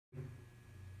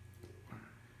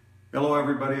Hello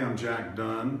everybody, I'm Jack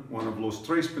Dunn, one of Los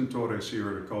Tres Pintores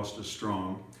here at Acosta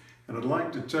Strong, and I'd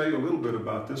like to tell you a little bit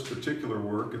about this particular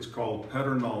work. It's called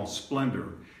Pedernal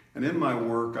Splendor, and in my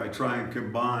work I try and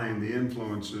combine the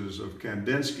influences of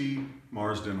Kandinsky,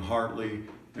 Marsden Hartley,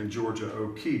 and Georgia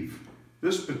O'Keeffe.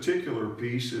 This particular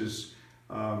piece is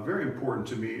very important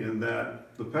to me in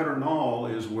that the Pedernal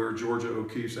is where Georgia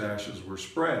O'Keeffe's ashes were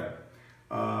spread.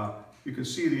 You can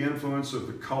see the influence of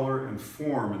the color and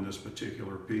form in this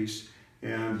particular piece,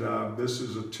 and this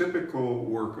is a typical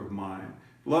work of mine.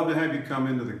 Love to have you come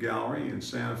into the gallery in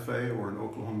Santa Fe or in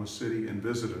Oklahoma City and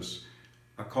visit us.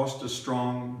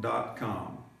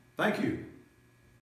 acostastrong.com. Thank you.